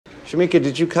Shamika,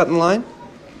 did you cut in line?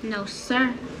 No,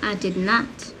 sir, I did not.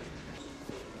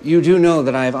 You do know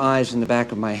that I have eyes in the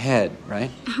back of my head, right?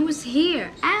 I was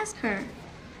here. Ask her.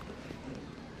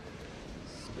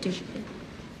 Stupid.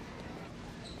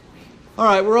 All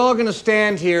right, we're all gonna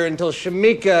stand here until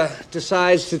Shamika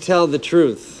decides to tell the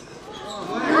truth.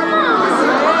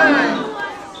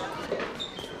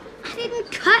 I didn't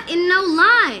cut in no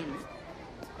line.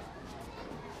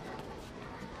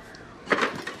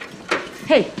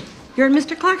 Hey, you're in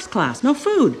Mr. Clark's class. No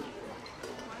food.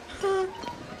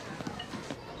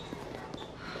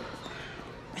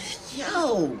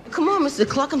 Yo, come on, Mr.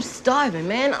 Clark. I'm starving,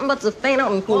 man. I'm about to faint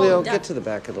out and Julio, get to the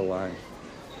back of the line.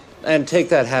 And take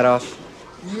that hat off.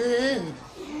 Yeah.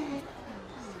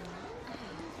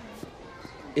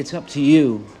 It's up to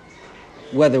you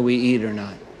whether we eat or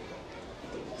not.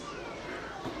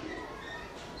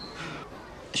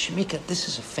 Shamika, this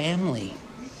is a family.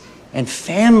 And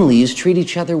families treat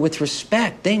each other with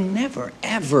respect. They never,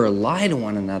 ever lie to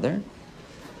one another.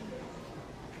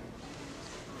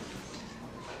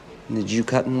 Did you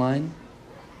cut in line?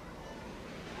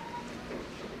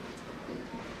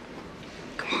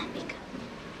 Come on, Mika.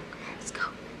 Come on, let's go.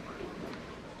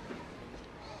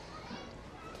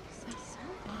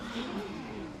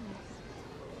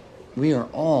 We are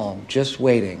all just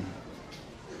waiting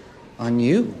on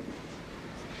you.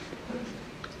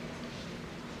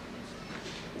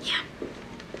 Yeah.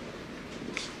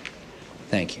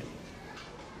 Thank you.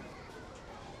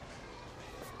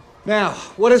 Now,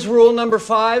 what is rule number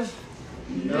 5?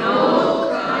 No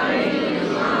crying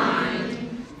in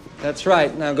line. That's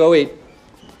right. Now go eat.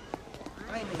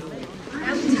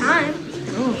 Time.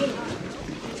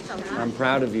 I'm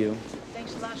proud of you.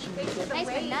 Thanks for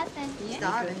nothing.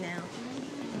 Starving now.